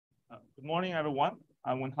Good morning, everyone.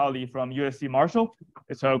 I'm Wenhao from USC Marshall.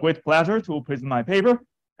 It's a great pleasure to present my paper,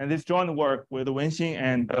 and this joint work with Wenxin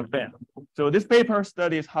and Ben. So this paper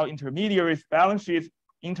studies how intermediaries' balance sheets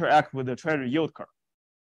interact with the Treasury yield curve.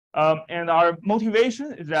 And our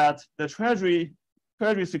motivation is that the Treasury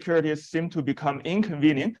securities seem to become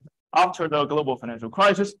inconvenient after the global financial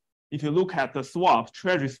crisis. If you look at the swap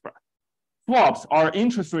Treasury spread, swaps are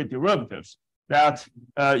interest rate derivatives that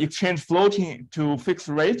exchange floating to fixed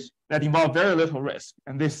rates that involve very little risk,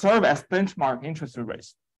 and they serve as benchmark interest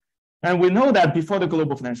rates. And we know that before the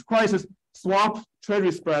global financial crisis, swap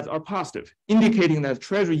Treasury spreads are positive, indicating that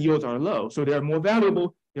Treasury yields are low, so they are more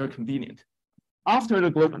valuable, they are convenient. After the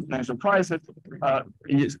global financial crisis,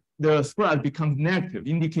 the spread becomes negative,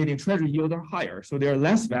 indicating Treasury yields are higher, so they are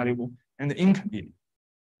less valuable and inconvenient.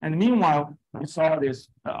 And meanwhile, we saw this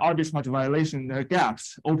arbitrage violation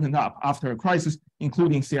gaps open up after a crisis,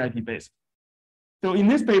 including CIP basis. So in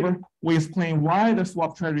this paper, we explain why the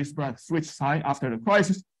swap Treasury spread switched sign after the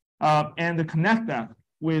crisis, and connect that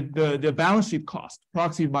with the balance sheet cost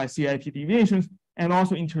proxied by CIP deviations and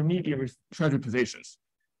also intermediary Treasury positions.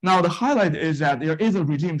 Now, the highlight is that there is a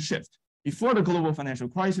regime shift. Before the global financial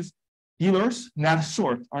crisis, dealers net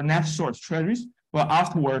short Treasuries, but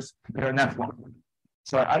afterwards they're net long.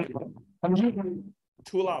 Sorry, I'm usually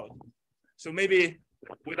too loud. So maybe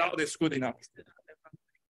without this good enough.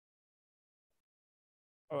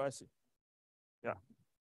 Oh, I see. Yeah.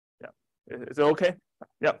 Is it okay?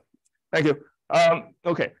 Yeah. Thank you.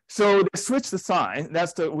 Okay. So they switch the sign.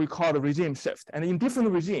 That's we call the regime shift. And in different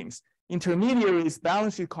regimes, intermediaries'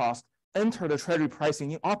 balance sheet costs enter the Treasury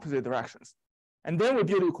pricing in opposite directions. And then we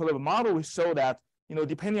build an equilibrium model. We show that,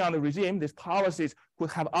 depending on the regime, these policies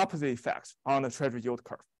could have opposite effects on the Treasury yield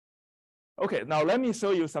curve. Okay, now let me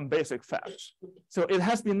show you some basic facts. So it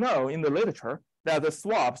has been known in the literature that the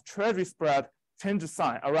swaps Treasury spread change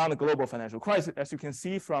sign around the global financial crisis, as you can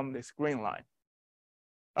see from this green line.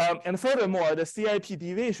 And furthermore, the CIP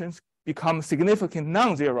deviations become significant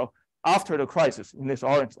non-zero after the crisis in this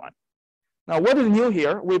orange line. Now, what is new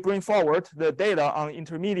here? We bring forward the data on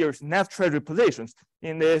intermediaries' net Treasury positions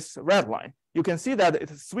in this red line. You can see that it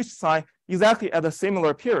switched sign exactly at a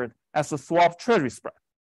similar period as the swap Treasury spread.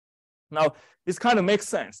 Now, this kind of makes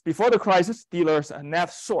sense. Before the crisis, dealers are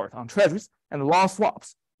net short on Treasuries and long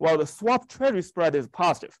swaps, while the swap Treasury spread is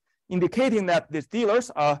positive, indicating that these dealers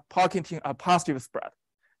are pocketing a positive spread.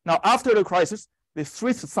 Now, after the crisis, they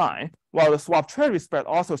switched sign, while the swap Treasury spread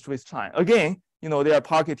also switched sign. Again, they are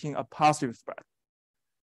pocketing a positive spread.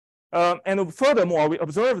 And furthermore, we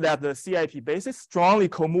observe that the CIP basis strongly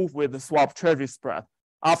co-move with the swap Treasury spread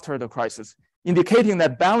after the crisis, indicating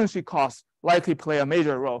that balance sheet costs likely play a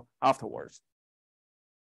major role afterwards.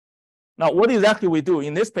 Now, what exactly we do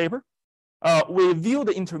in this paper? We view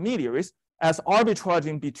the intermediaries as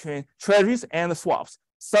arbitraging between Treasuries and the swaps,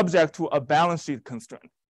 subject to a balance sheet constraint.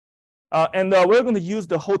 And we're going to use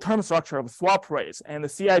the whole term structure of swap rates and the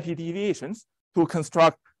CIP deviations to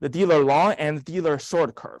construct the dealer long and dealer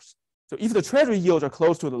short curves. So if the Treasury yields are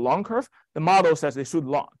close to the long curve, the model says they should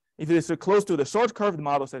long. If it is close to the short curve, the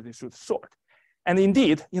model says they should short. And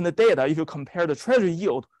indeed, in the data, if you compare the Treasury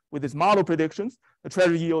yield with these model predictions, the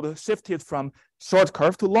Treasury yield shifted from short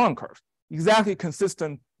curve to long curve, exactly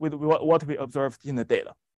consistent with what we observed in the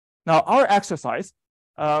data. Now, our exercise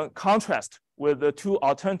contrasts with the two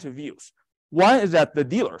alternative views. One is that the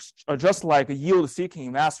dealers are just like yield-seeking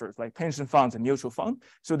investors, like pension funds and mutual funds,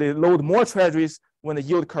 so they load more Treasuries when the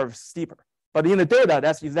yield curve is steeper. But in the data,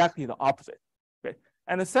 that's exactly the opposite. Okay?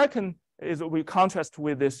 And the second is we contrast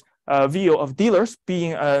with this view of dealers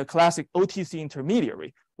being a classic OTC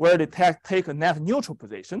intermediary, where they take a net neutral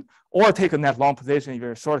position or take a net long position if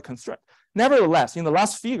you're a short constraint. Nevertheless, in the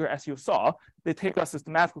last figure, as you saw, they take a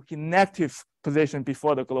systematically negative position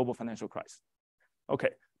before the global financial crisis. Okay,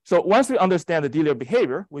 so once we understand the dealer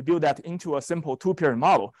behavior, we build that into a simple two-period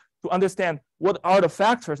model to understand what are the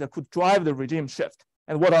factors that could drive the regime shift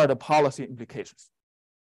and what are the policy implications.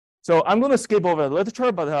 So I'm going to skip over the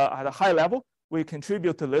literature, but at a high level, we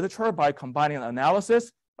contribute to literature by combining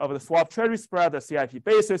analysis of the swap Treasury spread, the CIP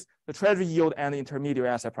basis, the Treasury yield, and the intermediary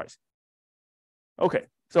asset price. Okay,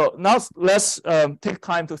 so now let's take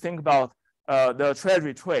time to think about the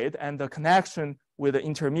Treasury trade and the connection with the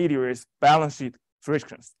intermediaries' balance sheet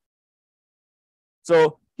frictions.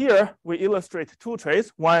 So here we illustrate two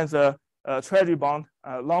trades. One is a Treasury bond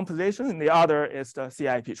long position, and the other is the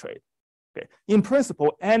CIP trade. Okay. In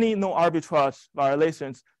principle, any no arbitrage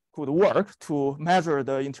violations could work to measure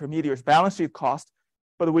the intermediary's balance sheet cost,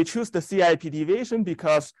 but we choose the CIP deviation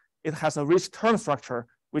because it has a rich term structure,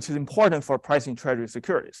 which is important for pricing Treasury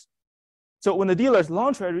securities. So when the dealers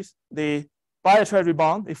long Treasuries, they buy a treasury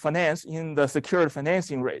bond, they finance in the secured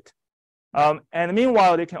financing rate. And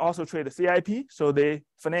meanwhile, they can also trade the CIP. So they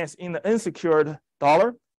finance in the unsecured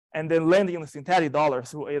dollar and then lend in the synthetic dollar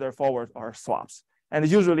through either forward or swaps. And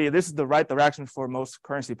usually this is the right direction for most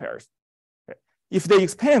currency pairs. Okay. If they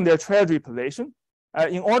expand their treasury position,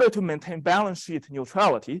 in order to maintain balance sheet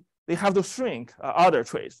neutrality, they have to shrink other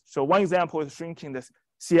trades. So one example is shrinking the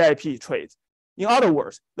CIP trades. In other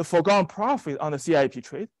words, the foregone profit on the CIP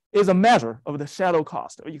trade is a measure of the shadow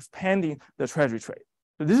cost of expanding the treasury trade.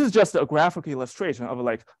 So this is just a graphical illustration of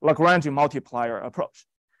like Lagrange multiplier approach.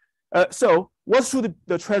 So what should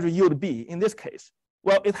the treasury yield be in this case?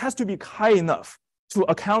 Well, it has to be high enough to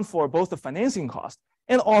account for both the financing cost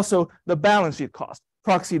and also the balance sheet cost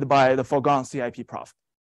proxied by the foregone CIP profit.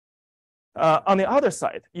 On the other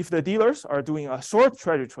side, if the dealers are doing a short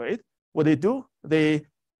treasury trade, what they do, they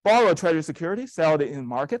borrow treasury security, sell it in the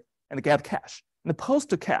market, and get cash. And post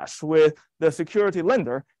the cash with the security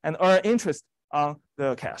lender and earn interest on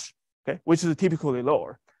the cash, okay, which is typically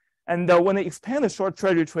lower. And when they expand the short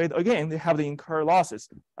treasury trade, again, they have to incur losses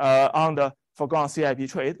on the foregone CIP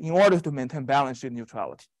trade in order to maintain balance sheet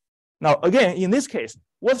neutrality. Now, again, in this case,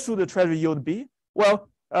 what should the treasury yield be? Well,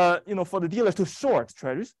 for the dealers to short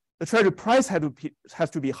treasuries, the treasury price has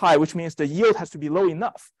to be high, which means the yield has to be low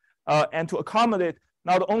enough and to accommodate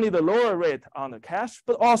not only the lower rate on the cash,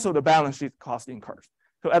 but also the balance sheet cost incurred.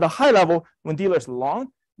 So at a high level, when dealers long,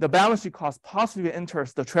 the balance sheet cost positively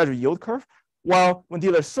enters the treasury yield curve, while when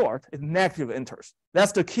dealers short, it negatively enters.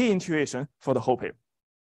 That's the key intuition for the whole paper.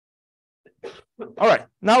 All right,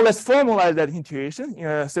 now let's formalize that intuition in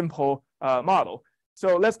a simple model.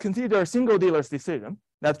 So let's consider a single dealer's decision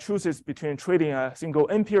that chooses between trading a single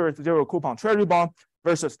NBER zero coupon treasury bond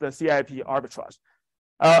versus the CIP arbitrage.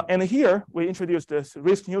 And here we introduce this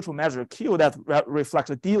risk neutral measure Q that reflects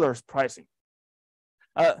the dealer's pricing.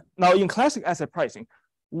 Now in classic asset pricing,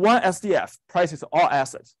 one SDF prices all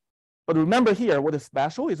assets. But remember here, what is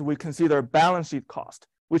special is we consider balance sheet cost,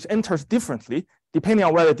 which enters differently depending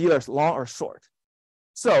on whether dealer is long or short.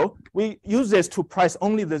 So we use this to price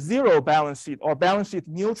only the zero balance sheet or balance sheet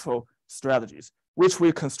neutral strategies, which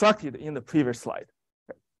we constructed in the previous slide.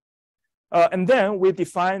 And then we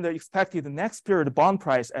define the expected next period bond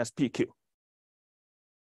price as PQ.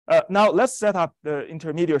 Now let's set up the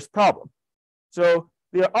intermediaries problem. So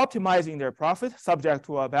they are optimizing their profit subject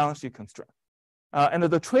to a balance sheet constraint. And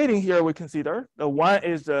the trading here we consider, the one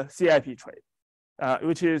is the CIP trade,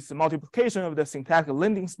 which is the multiplication of the syntactic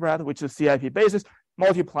lending spread, which is CIP basis,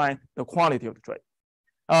 multiplying the quantity of the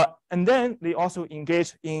trade. And then they also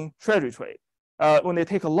engage in treasury trade. When they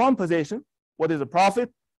take a long position, what is the profit?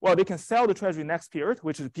 Well, they can sell the treasury next period,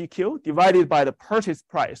 which is PQ, divided by the purchase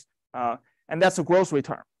price. And that's a gross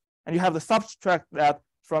return. And you have to subtract that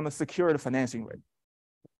from a secured financing rate.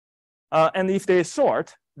 And if they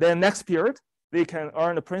short, then next period, they can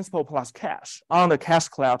earn the principal plus cash on the cash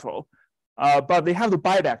collateral. But they have to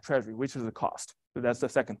buy back treasury, which is the cost. So that's the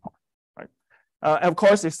second part. Right? And of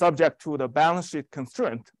course, it's subject to the balance sheet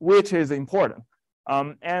constraint, which is important.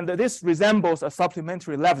 And this resembles a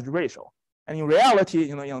supplementary leverage ratio. And in reality,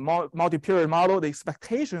 in a multi-period model, the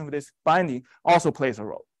expectation of this binding also plays a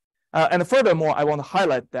role. And furthermore, I want to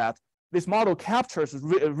highlight that this model captures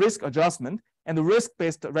risk adjustment and the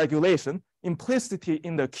risk-based regulation implicitly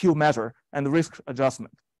in the Q measure and the risk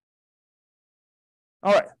adjustment.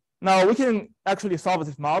 All right, now we can actually solve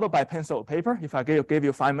this model by pencil or paper. If I gave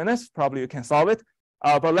you 5 minutes, probably you can solve it.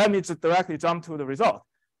 But let me just directly jump to the result.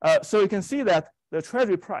 So you can see that the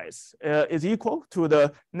treasury price is equal to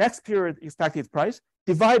the next period expected price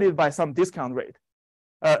divided by some discount rate.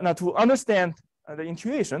 Now to understand the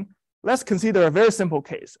intuition, let's consider a very simple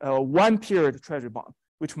case, a one period treasury bond,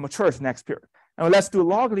 which matures next period. And let's do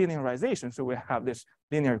log linearization so we have this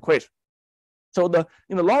linear equation. So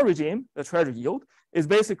in the law regime, the treasury yield is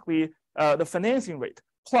basically the financing rate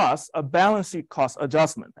plus a balance sheet cost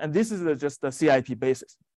adjustment. And this is just the CIP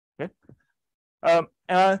basis. Okay?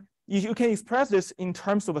 You can express this in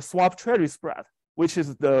terms of a swap treasury spread, which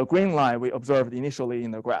is the green line we observed initially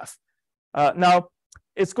in the graph. Now,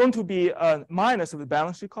 it's going to be a minus of the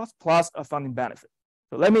balance sheet cost plus a funding benefit.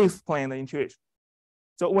 So let me explain the intuition.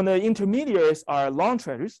 So when the intermediaries are long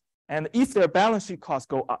treasuries, and if their balance sheet costs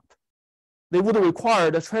go up, they would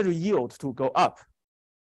require the treasury yield to go up,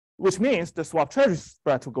 which means the swap treasury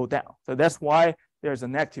spread to go down. So that's why there's a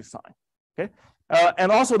negative sign. Okay,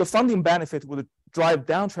 and also the funding benefit would drive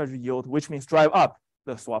down treasury yield, which means drive up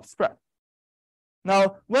the swap spread.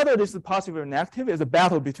 Now, whether this is positive or negative is a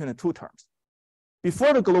battle between the two terms.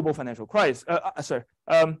 Before the global financial crisis,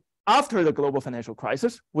 after the global financial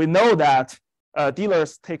crisis, we know that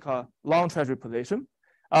dealers take a long treasury position,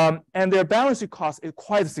 And their balance sheet cost is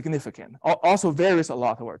quite significant, also varies a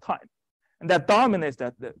lot over time. And that dominates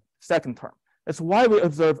the second term. That's why we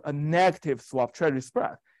observe a negative swap treasury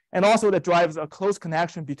spread. And also that drives a close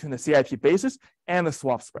connection between the CIP basis and the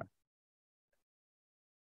swap spread.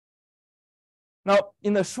 Now,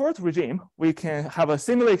 in the short regime, we can have a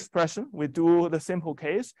similar expression. We do the simple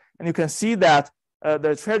case, and you can see that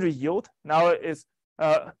the treasury yield now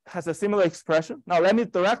has a similar expression. Now, let me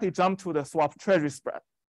directly jump to the swap treasury spread.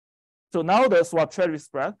 So now the swap treasury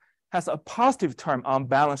spread has a positive term on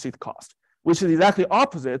balance sheet cost, which is exactly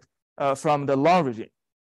opposite from the long regime.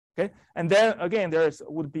 Okay, and then again,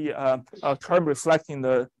 would be a term reflecting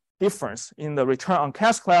the difference in the return on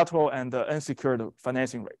cash collateral and the unsecured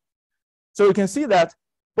financing rate. So you can see that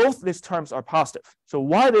both these terms are positive. So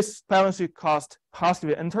why this balance sheet cost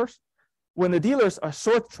positively enters? When the dealers are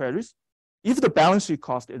short treasuries, if the balance sheet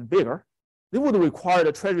cost is bigger, they would require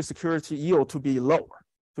the treasury security yield to be lower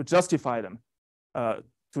to justify them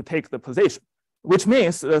to take the position, which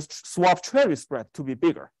means the swap treasury spread to be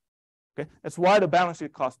bigger. Okay, that's why the balance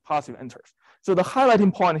sheet cost positive enters. So the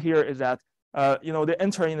highlighting point here is that they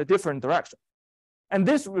enter in a different direction, and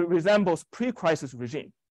this resembles pre-crisis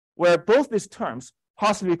regime, where both these terms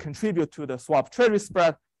possibly contribute to the swap treasury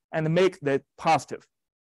spread and make that positive.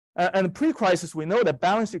 And pre-crisis, we know that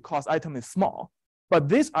balance sheet cost item is small, but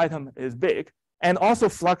this item is big and also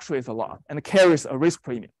fluctuates a lot and carries a risk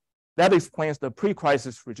premium. That explains the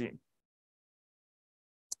pre-crisis regime.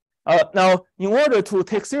 Now, in order to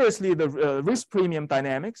take seriously the risk premium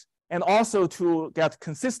dynamics and also to get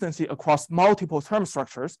consistency across multiple term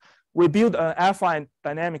structures, we build an affine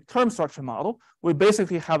dynamic term structure model. We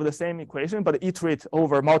basically have the same equation, but iterate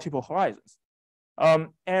over multiple horizons.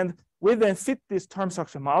 And we then fit this term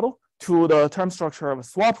structure model to the term structure of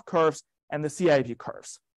swap curves and the CIP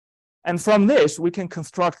curves. And from this, we can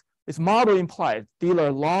construct this model implied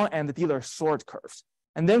dealer long and dealer short curves,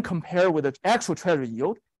 and then compare with the actual treasury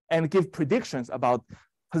yield and give predictions about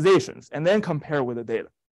positions, and then compare with the data.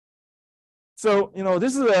 So,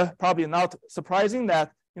 this is probably not surprising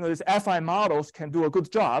that, these affine models can do a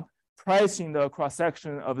good job pricing the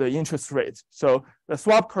cross-section of the interest rates. So the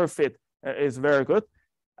swap curve fit is very good.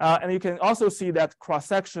 And you can also see that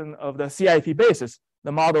cross-section of the CIP basis,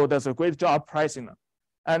 the model does a great job pricing them.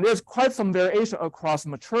 And there's quite some variation across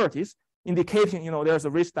maturities, indicating, there's a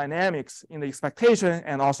risk dynamics in the expectation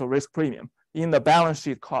and also risk premium in the balance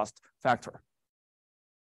sheet cost factor.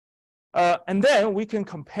 And then we can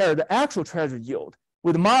compare the actual treasury yield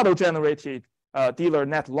with model-generated dealer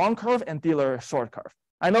net long curve and dealer short curve.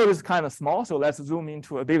 I know this is kind of small, so let's zoom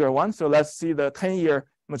into a bigger one. So let's see the 10-year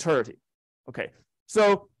maturity. Okay,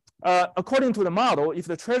 so according to the model, if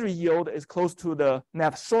the treasury yield is close to the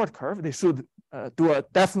net short curve, they should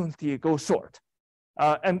definitely go short.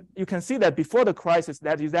 And you can see that before the crisis,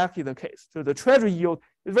 that's exactly the case. So the treasury yield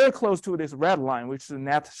is very close to this red line, which is the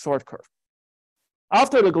net short curve.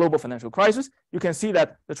 After the global financial crisis, you can see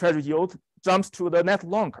that the treasury yield jumps to the net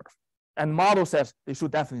long curve, and model says they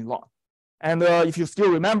should definitely long. And if you still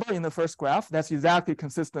remember in the first graph, that's exactly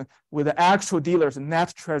consistent with the actual dealer's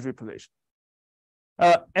net treasury position.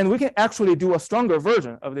 And we can actually do a stronger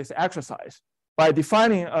version of this exercise by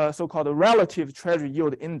defining a so-called relative treasury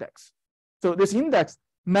yield index. So this index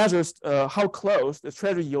measures how close the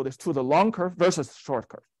treasury yield is to the long curve versus short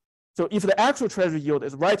curve. So if the actual treasury yield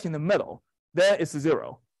is right in the middle, then it's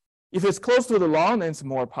 0. If it's close to the long, then it's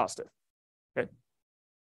more positive. Okay.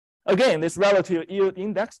 Again, this relative yield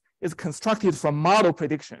index is constructed from model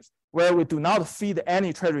predictions where we do not feed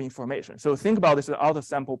any treasury information. So think about this as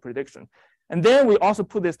out-of-sample prediction. And then we also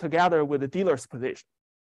put this together with the dealer's position.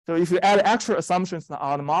 So if you add extra assumptions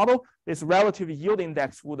on the model, this relative yield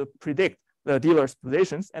index would predict the dealer's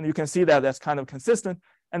positions. And you can see that that's kind of consistent,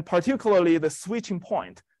 and particularly the switching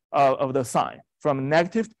point of the sign from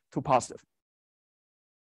negative to positive.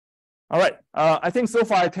 All right, I think so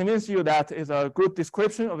far I convinced you that is a good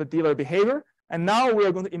description of the dealer behavior. And now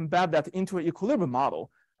we're going to embed that into an equilibrium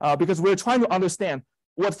model because we're trying to understand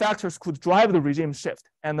what factors could drive the regime shift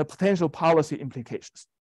and the potential policy implications.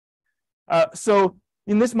 So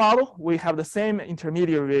in this model, we have the same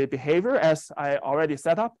intermediary behavior as I already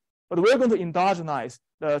set up, but we're going to endogenize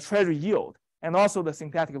the treasury yield and also the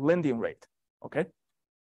synthetic lending rate, okay?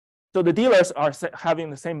 So the dealers are having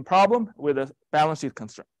the same problem with the balance sheet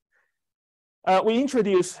constraint. We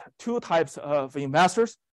introduce two types of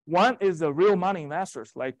investors. One is the real money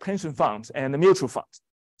investors like pension funds and the mutual funds.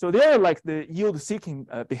 So they're like the yield-seeking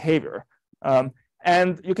behavior.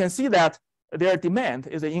 And you can see that their demand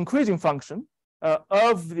is an increasing function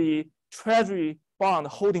of the treasury bond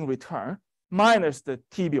holding return minus the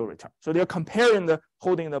T-bill return. So they're comparing the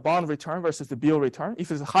holding the bond return versus the bill return.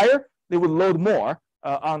 If it's higher, they would load more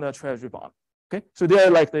on the Treasury bond. Okay, so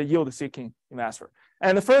they're like the yield-seeking investor.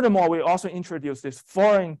 And furthermore, we also introduced these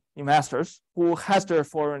foreign investors who has their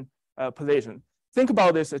foreign position. Think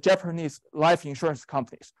about this: Japanese life insurance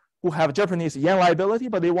companies who have Japanese yen liability,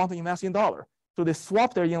 but they want to invest in dollar. So they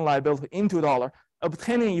swap their yen liability into dollar,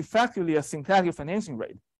 obtaining effectively a synthetic financing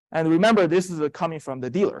rate. And remember, this is coming from the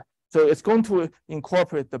dealer. So it's going to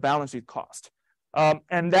incorporate the balance sheet cost.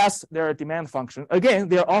 And that's their demand function. Again,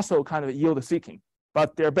 they're also kind of yield seeking,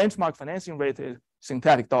 but their benchmark financing rate is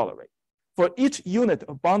synthetic dollar rate. For each unit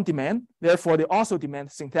of bond demand, therefore, they also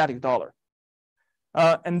demand synthetic dollar.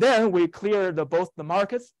 And then we clear both the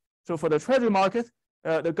markets. So for the Treasury market,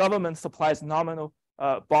 the government supplies nominal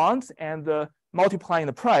bonds, and multiplying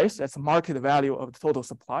the price, that's the market value of the total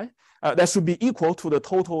supply, that should be equal to the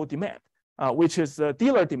total demand, which is the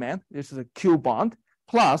dealer demand. This is a Q bond,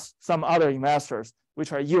 plus some other investors,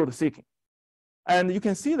 which are yield seeking. And you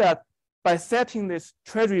can see that by setting this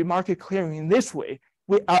Treasury market clearing in this way,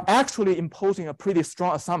 we are actually imposing a pretty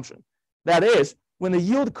strong assumption. That is, when the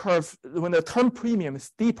yield curve, when the term premium is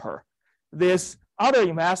steeper, these other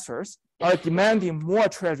investors are demanding more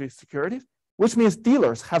Treasury securities, which means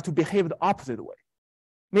dealers have to behave the opposite way,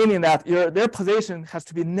 meaning that their position has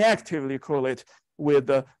to be negatively correlated with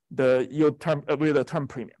the yield term with the term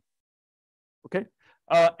premium. Okay,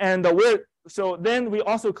 so then we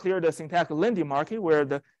also clear the synthetic lending market where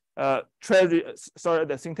the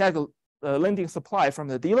the synthetic lending supply from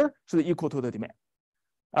the dealer should be equal to the demand.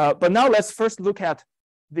 But now let's first look at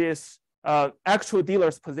this actual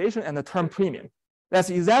dealer's position and the term premium. That's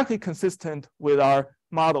exactly consistent with our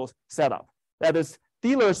model's setup. That is,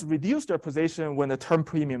 dealers reduce their position when the term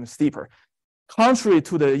premium is steeper, contrary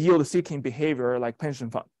to the yield-seeking behavior like pension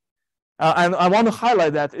fund. And I want to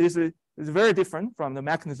highlight that it is very different from the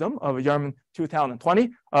mechanism of Yerman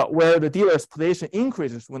 2020, where the dealer's position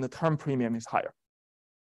increases when the term premium is higher.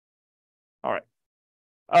 All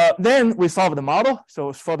right. Then we solve the model.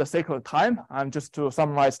 So for the sake of time, I'm just to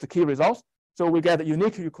summarize the key results. So we get a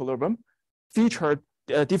unique equilibrium featured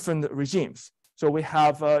different regimes. So we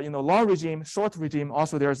have long regime, short regime.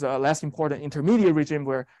 Also, there's a less important intermediate regime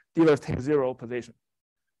where dealers take zero position.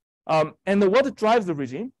 And what drives the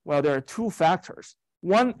regime? Well, there are two factors.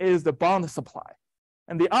 One is the bond supply,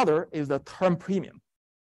 and the other is the term premium.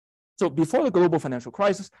 So before the global financial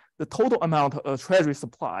crisis, the total amount of Treasury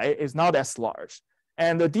supply is not as large,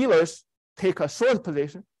 and the dealers take a short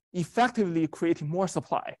position, effectively creating more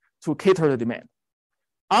supply to cater the demand.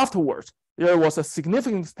 Afterwards, there was a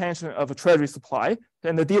significant expansion of a Treasury supply,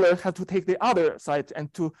 and the dealer had to take the other side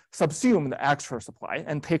and to subsume the extra supply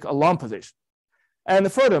and take a long position.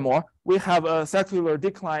 And furthermore, we have a secular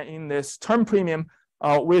decline in this term premium,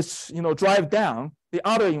 which drive down the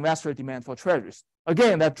other investor demand for Treasuries.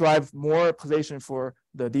 Again, that drives more position for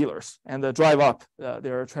the dealers and drive up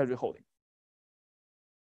their Treasury holding.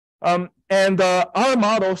 Our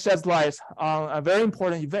model sheds light on a very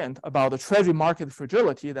important event about the Treasury market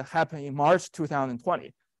fragility that happened in March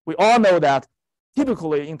 2020. We all know that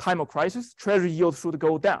typically in time of crisis, Treasury yield should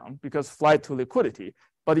go down because flight to liquidity.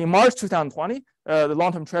 But in March 2020, the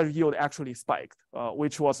long-term Treasury yield actually spiked,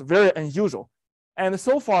 which was very unusual. And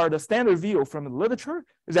so far, the standard view from the literature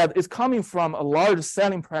is that it's coming from a large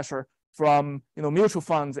selling pressure from mutual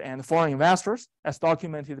funds and foreign investors, as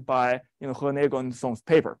documented by Nego and Song's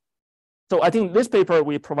paper. So I think this paper,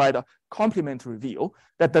 we provide a complementary view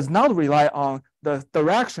that does not rely on the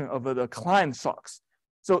direction of the client shocks.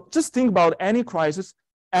 So just think about any crisis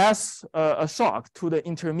as a shock to the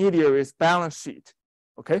intermediary's balance sheet.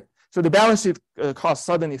 Okay, so the balance sheet cost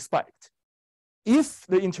suddenly spiked. If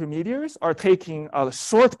the intermediaries are taking a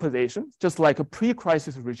short position, just like a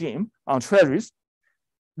pre-crisis regime on Treasuries,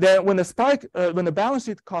 then when the balance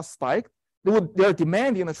sheet cost spike, they're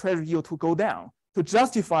demanding the Treasury yield to go down to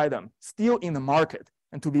justify them still in the market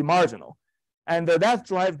and to be marginal. And that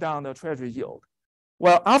drives down the Treasury yield.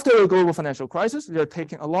 Well, after the global financial crisis, they're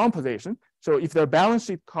taking a long position. So if their balance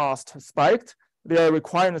sheet cost spiked, they're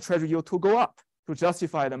requiring the Treasury yield to go up to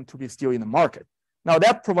justify them to be still in the market. Now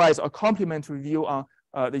that provides a complementary view on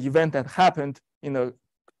the event that happened in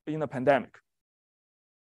the pandemic.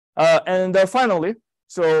 Finally,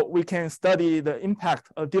 so we can study the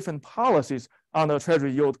impact of different policies on the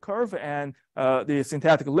Treasury yield curve and the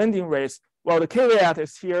synthetic lending rates. Well, the caveat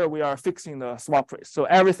is here we are fixing the swap rate, so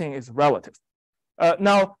everything is relative.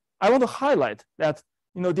 Now, I want to highlight that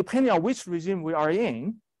depending on which regime we are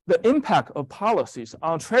in, the impact of policies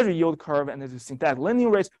on Treasury yield curve and the synthetic lending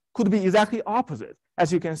rates could be exactly opposite,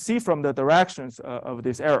 as you can see from the directions of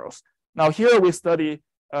these arrows. Now here we study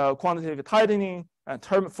quantitative tightening,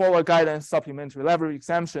 term forward guidance, supplementary leverage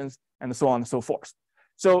exemptions, and so on and so forth.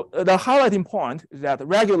 So the highlighting point is that the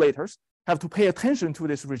regulators have to pay attention to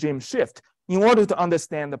this regime shift in order to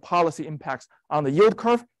understand the policy impacts on the yield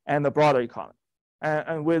curve and the broader economy.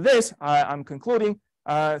 And with this, I'm concluding.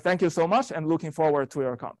 Thank you so much and looking forward to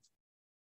your comments.